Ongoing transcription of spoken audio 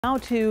Now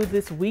to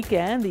this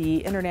weekend,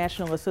 the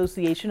International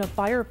Association of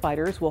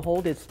Firefighters will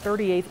hold its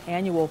 38th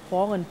annual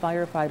Fallen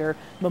Firefighter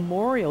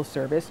Memorial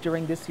Service.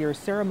 During this year's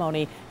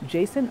ceremony,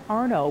 Jason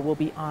Arno will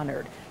be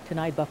honored.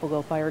 Tonight,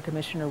 Buffalo Fire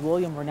Commissioner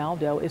William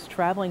Renaldo is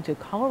traveling to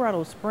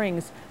Colorado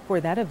Springs for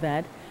that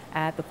event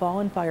at the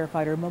Fallen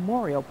Firefighter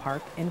Memorial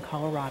Park in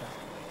Colorado.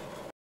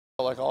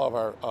 Like all of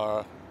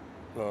our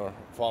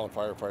fallen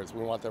firefighters,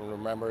 we want them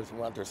remembered. We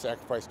want their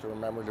sacrifice to be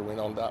remembered, and we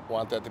don't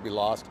want that to be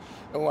lost.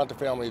 And we want the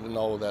family to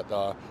know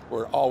that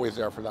we're always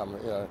there for them.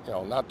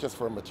 Not just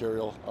for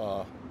material,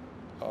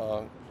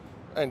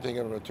 anything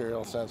in a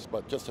material sense,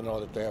 but just to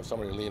know that they have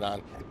somebody to lean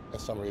on and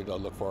somebody to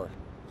look for,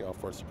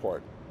 for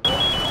support.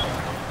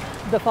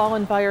 The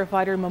Fallen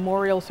Firefighter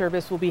Memorial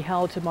Service will be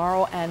held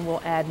tomorrow and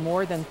will add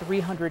more than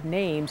 300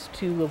 names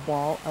to the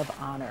Wall of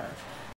Honor.